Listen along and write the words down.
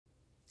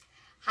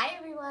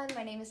everyone,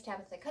 my name is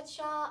Tabitha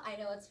Cutshaw. I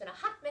know it's been a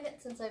hot minute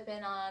since I've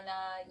been on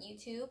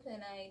YouTube,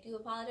 and I do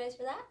apologize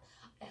for that.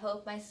 I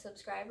hope my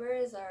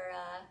subscribers are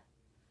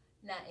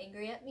not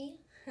angry at me.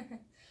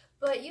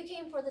 But you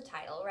came for the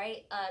title,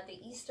 right?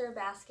 The Easter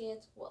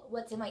basket.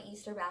 What's in my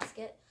Easter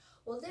basket?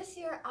 Well, this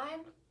year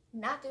I'm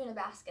not doing a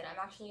basket. I'm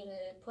actually going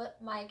to put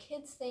my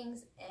kids'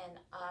 things in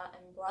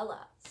an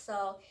umbrella.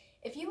 So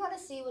if you want to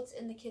see what's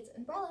in the kids'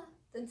 umbrella,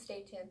 then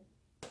stay tuned.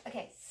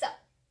 Okay, so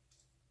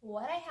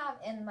what I have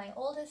in my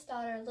oldest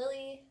daughter,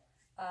 Lily,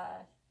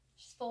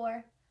 she's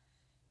 4.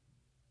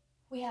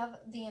 We have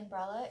the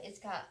umbrella. It's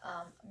got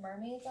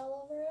mermaids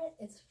all over it.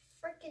 It's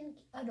freaking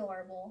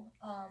adorable.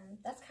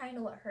 That's kind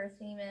of what her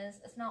theme is.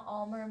 It's not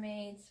all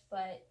mermaids,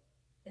 but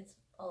it's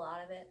a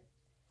lot of it.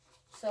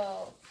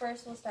 So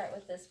first we'll start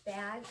with this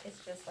bag.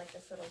 It's just like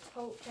this little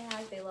tote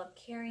bag. They love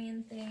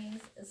carrying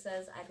things. It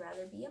says, "I'd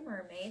rather be a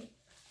mermaid."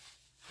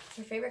 It's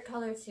her favorite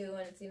color too,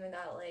 and it's even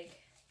got like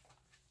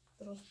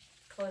little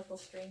colorful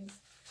strings.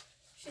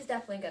 She's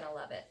definitely gonna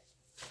love it.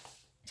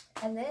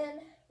 And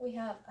then we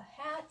have a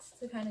hat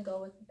to kind of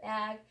go with the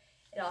bag.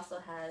 It also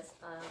has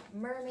a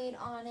mermaid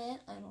on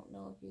it. I don't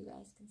know if you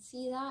guys can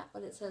see that,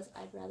 but it says,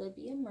 "I'd rather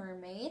be a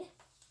mermaid."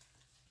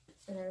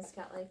 And then it's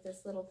got like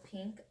this little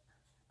pink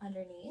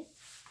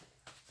underneath.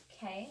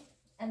 Okay,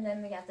 and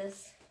then we got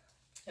this,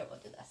 no, we'll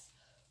do this.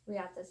 We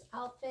got this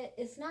outfit.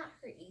 It's not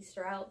her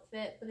Easter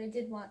outfit, but I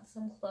did want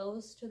some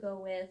clothes to go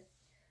with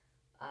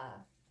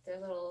their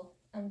little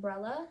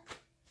umbrella,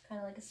 kind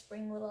of like a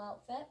spring little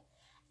outfit.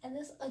 And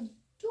this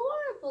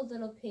adorable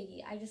little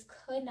piggy, I just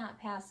could not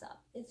pass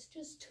up. It's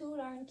just too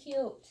darn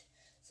cute.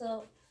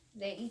 So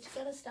they each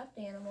got a stuffed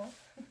animal.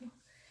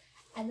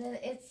 And then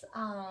it's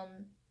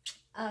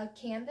a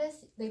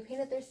canvas. They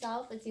painted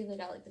themselves. It's either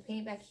got like the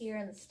paint back here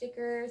and the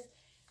stickers.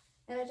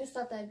 And I just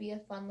thought that'd be a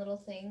fun little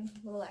thing,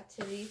 little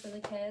activity for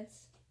the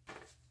kids.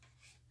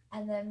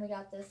 And then we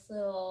got this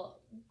little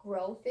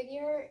grow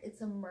figure.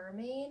 It's a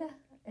mermaid,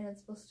 and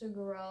it's supposed to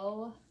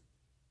grow.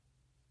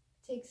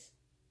 It takes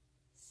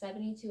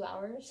 72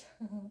 hours.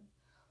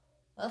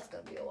 That's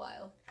gonna be a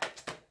while.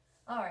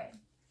 All right,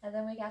 and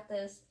then we got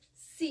this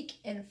Seek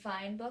and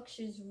Find book.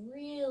 She's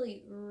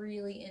really,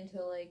 really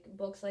into like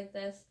books like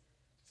this,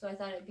 so I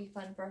thought it'd be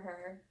fun for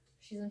her.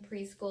 She's in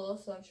preschool,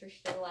 so I'm sure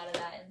she did a lot of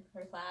that in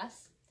her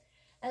class.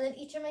 And then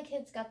each of my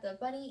kids got the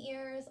bunny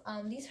ears.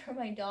 These are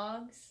my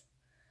dogs.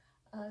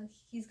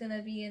 He's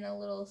gonna be in a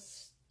little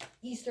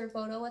Easter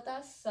photo with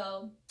us,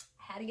 so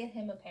I had to get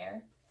him a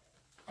pair.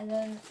 And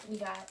then we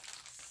got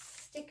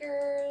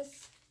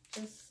stickers,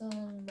 just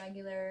some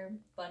regular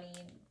bunny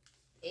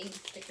egg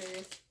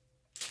stickers.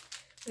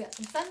 We got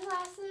some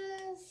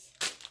sunglasses,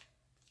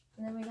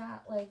 and then we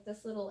got like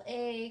this little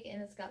egg,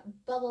 and it's got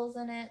bubbles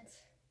in it.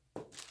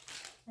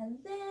 And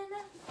then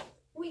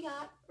we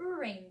got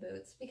rain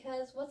boots,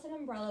 because what's an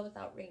umbrella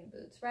without rain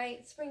boots,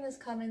 right? Spring is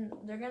coming,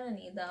 they're gonna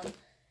need them.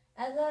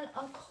 And then,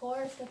 of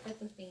course, to fit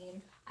the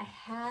theme, I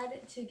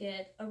had to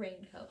get a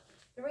raincoat.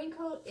 The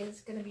raincoat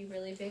is going to be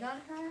really big on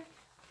her,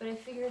 but I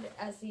figured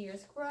as the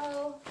years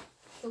grow,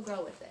 she'll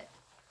grow with it.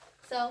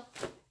 So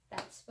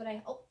that's what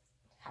I, oh,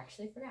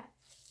 actually forgot.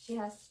 She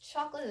has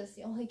chocolate. It's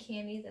the only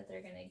candy that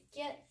they're going to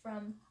get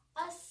from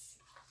us.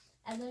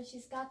 And then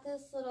she's got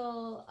this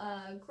little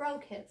grow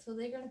kit, so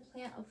they're going to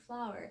plant a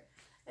flower.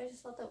 I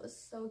just thought that was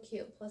so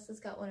cute. Plus, it's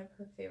got one of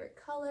her favorite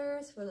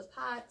colors for the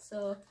pot,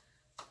 so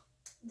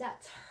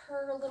that's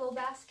her little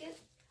basket.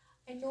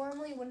 I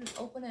normally wouldn't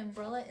open an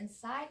umbrella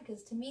inside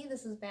because to me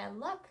this is bad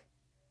luck.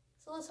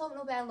 So let's hope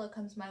no bad luck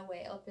comes my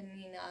way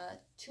opening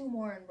 2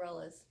 more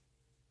umbrellas.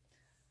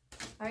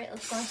 Alright,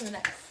 let's go on to the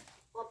next.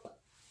 Whoop.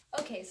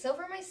 Okay, so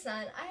for my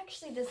son, I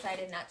actually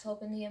decided not to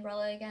open the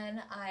umbrella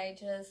again. I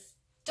just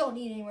don't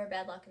need any more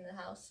bad luck in the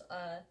house.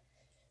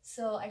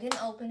 So I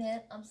didn't open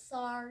it. I'm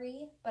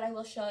sorry, but I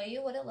will show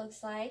you what it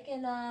looks like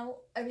and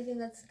everything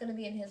that's going to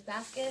be in his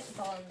basket. It's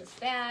all in this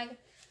bag.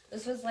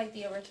 This was like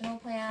the original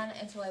plan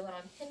until I went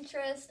on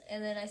Pinterest,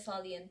 and then I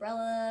saw the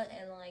umbrella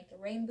and like the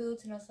rain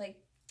boots, and I was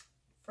like,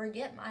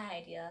 forget my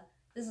idea.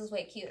 This is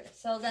way cuter.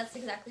 So that's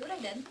exactly what I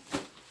did.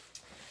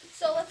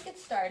 So let's get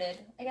started.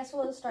 I guess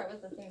we'll just start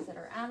with the things that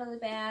are out of the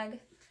bag.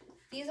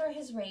 These are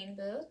his rain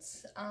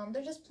boots.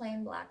 They're just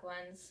plain black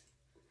ones.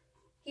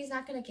 He's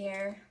not gonna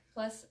care.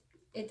 Plus,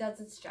 it does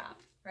its job,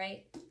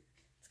 right?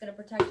 It's gonna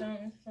protect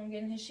him from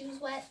getting his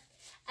shoes wet.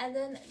 And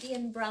then the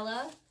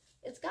umbrella.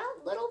 It's got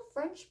little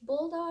French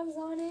bulldogs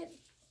on it.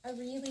 I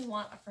really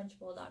want a French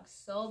bulldog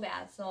so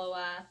bad. So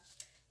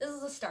this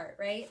is a start,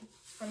 right?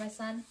 For my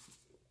son.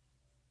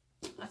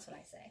 That's what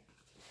I say.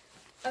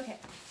 Okay,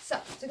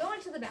 so to go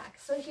into the bag.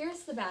 So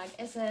here's the bag.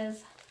 It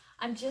says,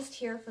 "I'm just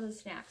here for the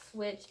snacks,"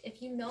 which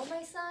if you know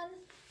my son,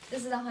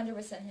 this is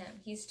 100%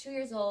 him. He's 2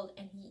 years old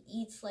and he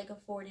eats like a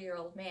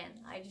 40-year-old man.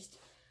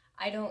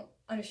 I don't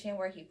understand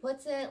where he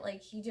puts it.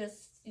 Like he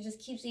just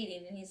keeps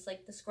eating, and he's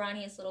like the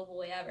scrawniest little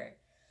boy ever.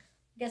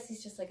 I guess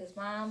he's just like his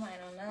mom, I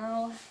don't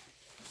know.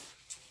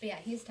 But yeah,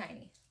 he's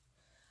tiny.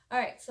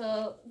 Alright,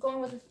 so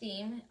going with the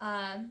theme,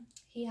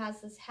 he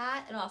has this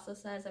hat. It also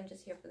says, "I'm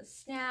just here for the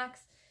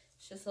snacks."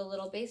 It's just a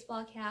little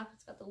baseball cap.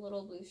 It's got the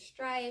little blue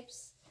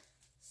stripes.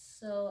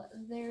 So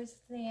there's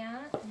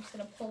that. I'm just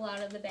gonna pull out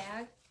of the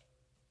bag.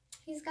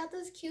 He's got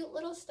this cute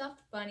little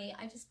stuffed bunny.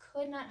 I just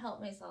could not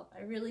help myself.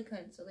 I really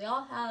couldn't. So they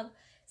all have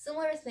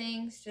similar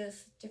things,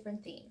 just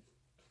different theme.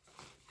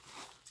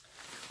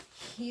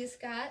 He's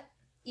got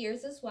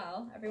ears as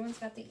well. Everyone's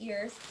got the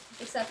ears,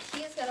 except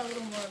he's got a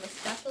little more of a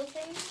special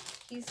thing.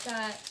 He's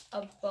got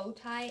a bow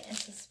tie and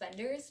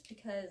suspenders,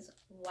 because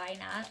why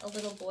not? A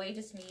little boy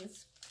just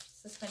needs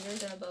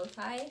suspenders and a bow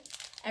tie.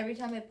 Every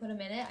time I put him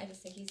in it, I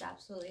just think he's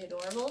absolutely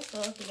adorable. So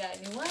if we got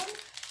a new one,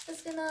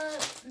 it's gonna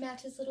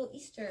match his little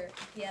Easter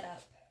get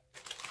up.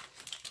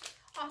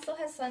 Also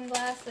has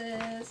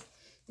sunglasses.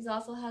 He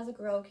also has a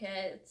grow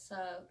kit. It's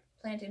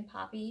planting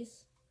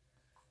poppies.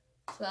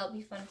 So that'll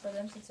be fun for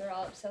them since they're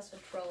all obsessed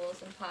with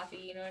trolls and poppy,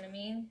 you know what I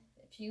mean?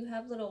 If you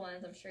have little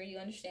ones, I'm sure you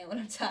understand what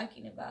I'm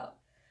talking about.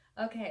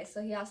 Okay,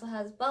 so he also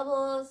has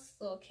bubbles,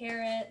 little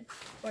carrot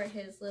for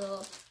his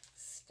little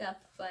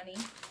stuffed bunny.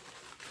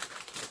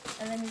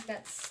 And then he's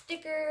got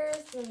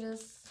stickers. They're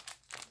just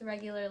the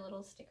regular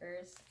little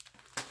stickers.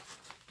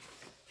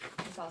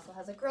 This also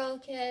has a grow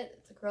kit.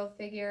 It's a grow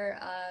figure.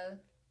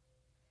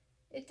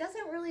 It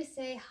doesn't really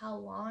say how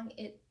long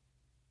it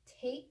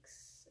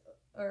takes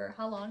or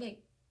how long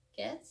it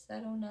gets. I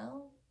don't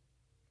know.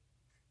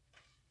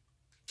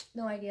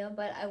 No idea,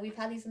 but we've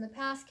had these in the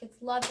past. Kids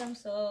love them,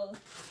 so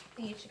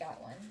they each got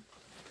one.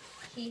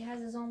 He has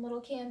his own little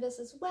canvas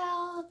as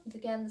well.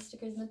 Again, the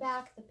stickers in the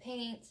back, the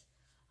paint.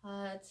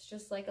 It's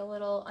just like a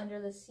little under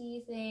the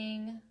sea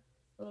thing.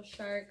 Little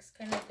sharks,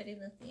 kind of fitting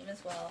the theme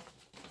as well.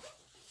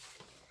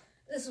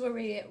 This is where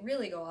we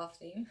really go off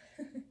theme.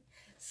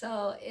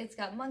 So it's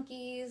got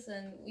monkeys,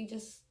 and we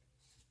just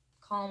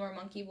call him our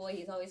monkey boy.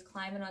 He's always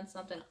climbing on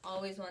something,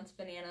 always wants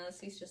bananas.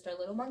 He's just our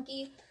little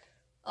monkey.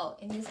 Oh,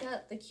 and he's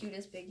got the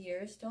cutest big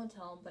ears. Don't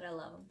tell him, but I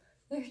love them.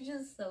 They're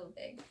just so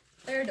big.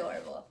 They're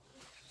adorable.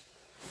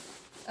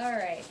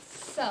 Alright,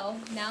 so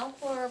now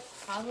for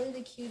probably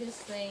the cutest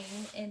thing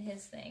in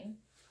his thing,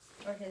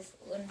 or his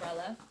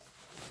umbrella,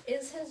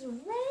 is his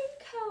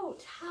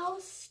raincoat. How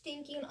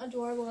stinking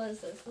adorable is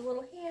this? The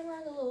little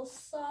hammer, the little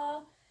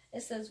saw.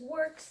 It says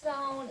work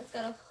zone. It's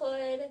got a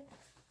hood,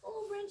 a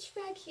little wrench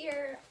back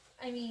here.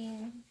 I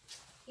mean,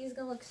 he's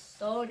gonna look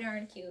so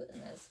darn cute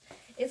in this.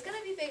 It's gonna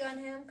be big on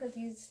him because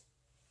he's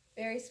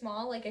very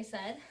small, like I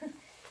said.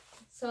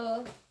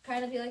 So,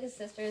 kind of be like his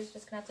sister's,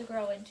 just gonna have to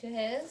grow into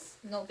his.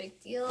 No big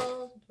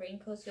deal.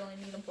 Raincoats, you only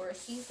need them for a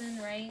season,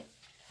 right?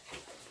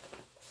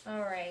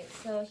 Alright,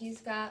 so he's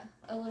got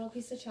a little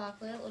piece of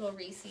chocolate, little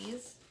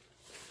Reese's.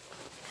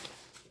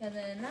 And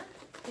then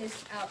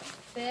his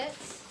outfit,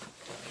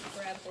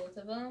 grab both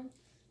of them.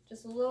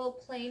 Just a little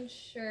plain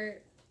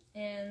shirt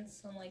and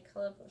some like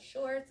colorful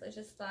shorts. I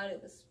just thought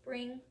it was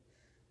spring.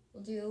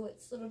 Will do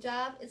its little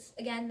job. It's,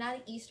 again, not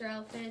an Easter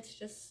outfit. It's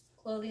just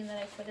clothing that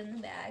I put in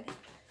the bag.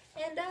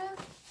 And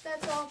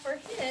that's all for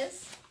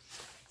his.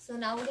 So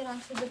now we'll get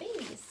on to the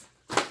babies.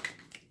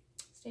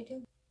 Stay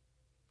tuned.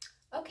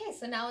 Okay,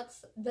 so now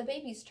it's the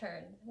baby's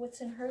turn.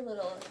 What's in her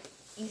little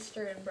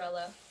Easter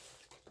umbrella?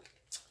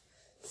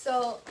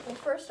 So we'll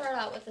first start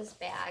out with this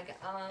bag.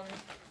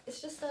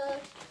 It's just a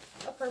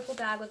purple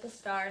bag with a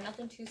star.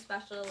 Nothing too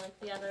special like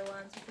the other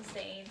ones with the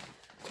same.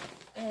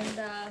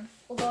 And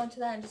we'll go into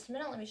that in just a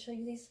minute. Let me show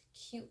you these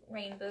cute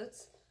rain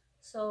boots.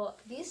 So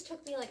these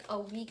took me like a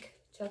week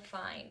to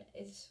find.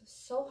 It's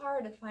so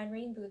hard to find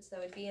rain boots that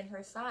would be in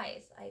her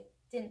size. I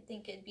didn't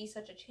think it'd be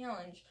such a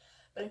challenge,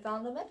 but I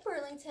found them at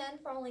Burlington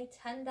for only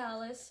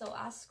 $10, so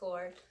I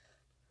scored.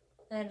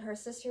 And her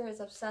sister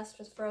is obsessed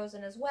with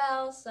Frozen as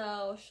well,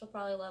 so she'll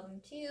probably love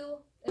them too.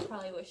 I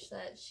probably wish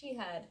that she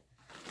had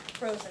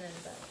Frozen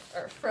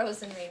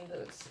rain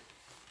boots.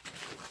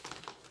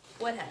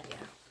 What have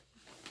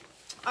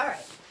ya?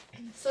 Alright,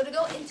 so to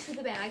go into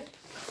the bag,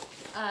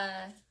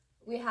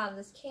 we have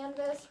this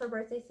canvas. Her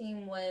birthday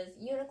theme was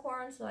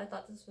unicorn, so I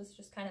thought this was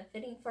just kind of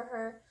fitting for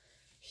her.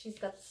 She's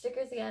got the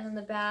stickers again in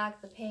the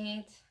back, the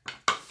paint.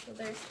 So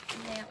there's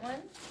that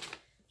one.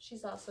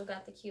 She's also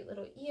got the cute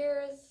little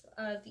ears.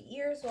 The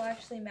ears will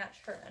actually match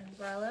her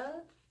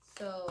umbrella,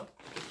 so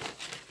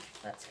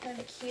that's kind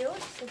of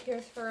cute. So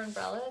here's her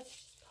umbrella. It's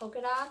just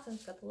polka dots, and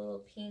it's got the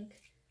little pink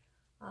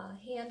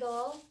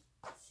handle.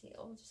 Let's see,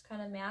 it'll just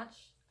kind of match.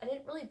 I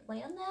didn't really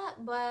plan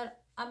that, but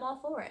I'm all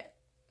for it.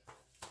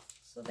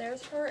 So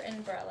there's her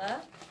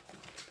umbrella.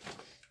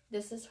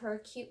 This is her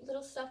cute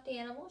little stuffed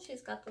animal.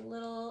 She's got the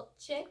little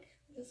chick,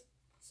 which is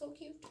so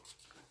cute.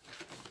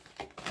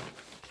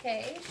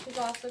 Okay, she's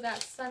also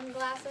got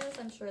sunglasses.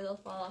 I'm sure they'll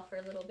fall off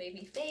her little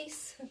baby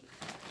face,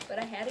 but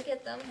I had to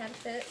get them, had to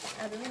fit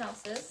everyone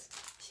else's.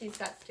 She's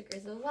got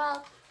stickers as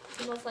well.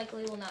 She most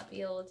likely will not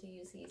be able to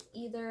use these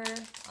either,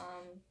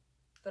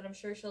 but I'm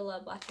sure she'll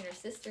love watching her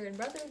sister and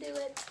brother do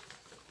it.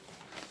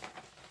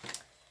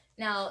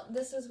 Now,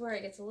 this is where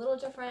it gets a little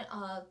different.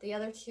 The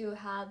other two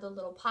had the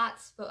little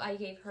pots, but I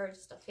gave her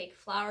just a fake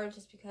flower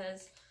just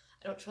because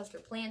I don't trust her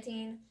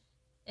planting.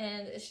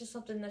 And it's just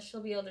something that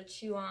she'll be able to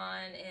chew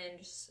on and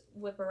just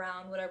whip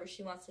around whatever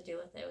she wants to do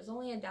with it. It was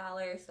only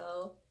 $1,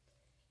 so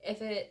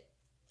If it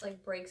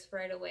like breaks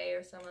right away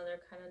or some other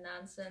kind of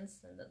nonsense,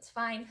 then that's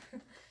fine.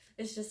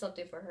 It's just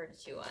something for her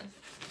to chew on.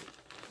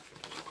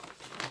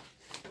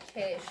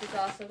 Okay, she's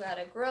also got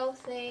a grow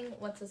thing.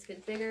 Once this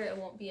gets bigger, it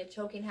won't be a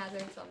choking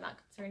hazard, so I'm not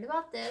concerned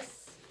about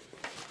this.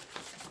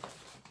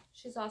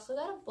 She's also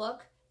got a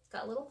book. It's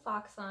got a little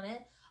fox on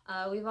it.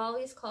 We've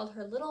always called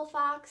her Little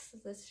Fox.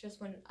 This is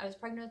just when I was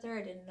pregnant with her.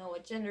 I didn't know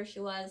what gender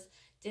she was.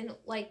 Didn't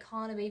like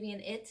calling a baby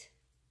an it.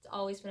 It's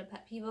always been a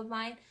pet peeve of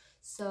mine.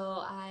 So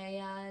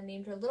I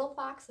named her Little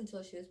Fox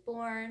until she was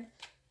born.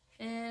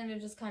 And it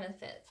just kind of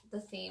fit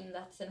the theme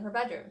that's in her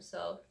bedroom.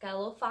 So got a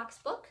little fox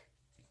book.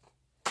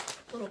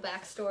 Little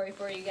backstory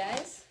for you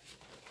guys.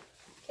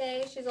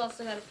 Okay, she's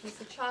also got a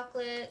piece of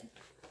chocolate.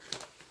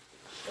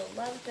 She'll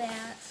love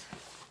that.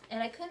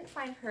 And I couldn't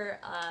find her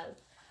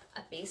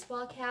a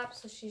baseball cap,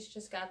 so she's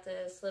just got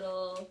this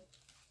little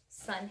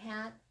sun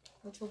hat,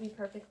 which will be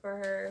perfect for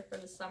her for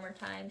the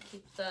summertime.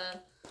 Keep the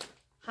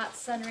hot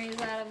sun rays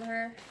out of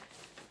her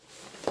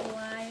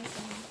eyes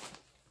and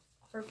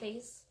her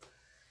face.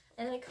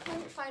 And I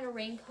couldn't find a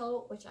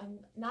raincoat, which I'm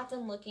not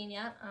done looking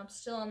yet. I'm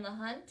still on the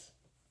hunt.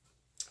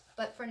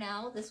 But for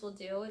now, this will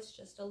do. It's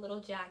just a little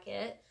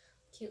jacket.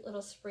 Cute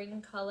little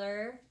spring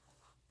color.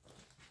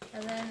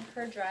 And then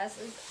her dress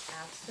is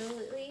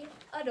absolutely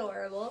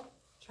adorable.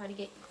 Try to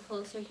get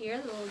closer here,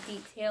 the little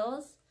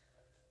details.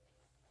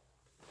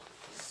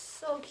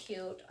 So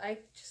cute. I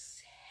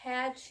just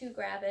had to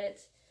grab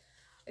it.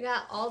 I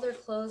got all their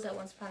clothes at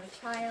Once Upon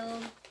a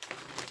Child.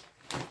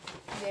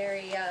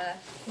 Very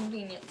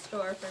convenient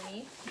store for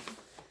me.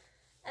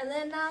 And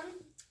then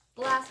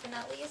last but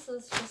not least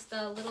is just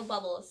little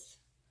bubbles.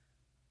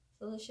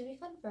 So this should be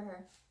fun for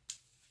her.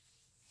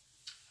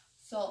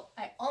 So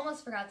I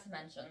almost forgot to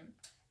mention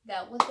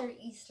that with their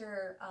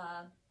Easter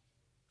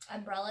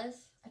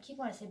umbrellas, I keep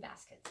wanting to say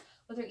baskets,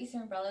 with their Easter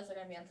umbrellas that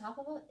are going to be on top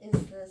of it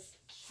is this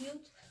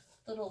cute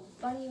little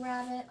bunny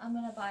rabbit. I'm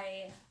going to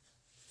buy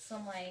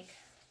some like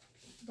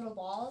little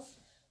balls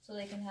so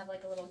they can have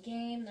like a little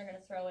game. They're going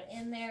to throw it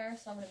in there.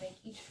 So I'm going to make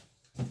each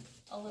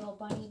a little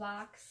bunny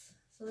box.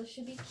 So this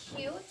should be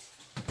cute.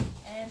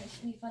 And it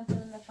should be fun for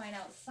them to find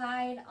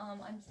outside. I'm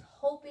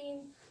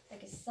hoping,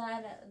 like I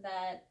said,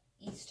 that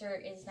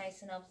Easter is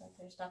nice enough that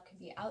their stuff can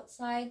be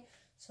outside.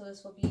 So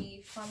this will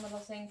be a fun little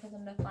thing for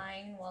them to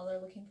find while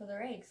they're looking for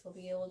their eggs. They'll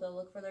be able to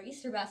look for their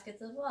Easter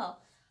baskets as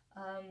well.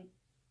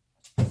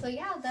 So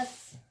yeah,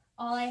 that's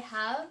all I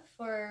have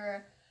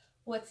for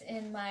what's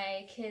in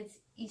my kids'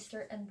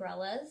 Easter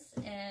umbrellas.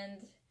 And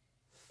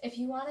if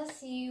you want to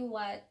see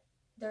what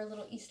their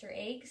little Easter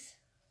eggs,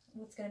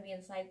 what's going to be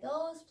inside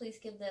those, please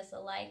give this a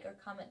like or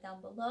comment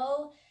down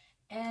below,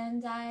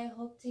 and I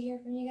hope to hear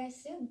from you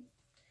guys soon.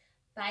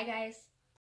 Bye guys.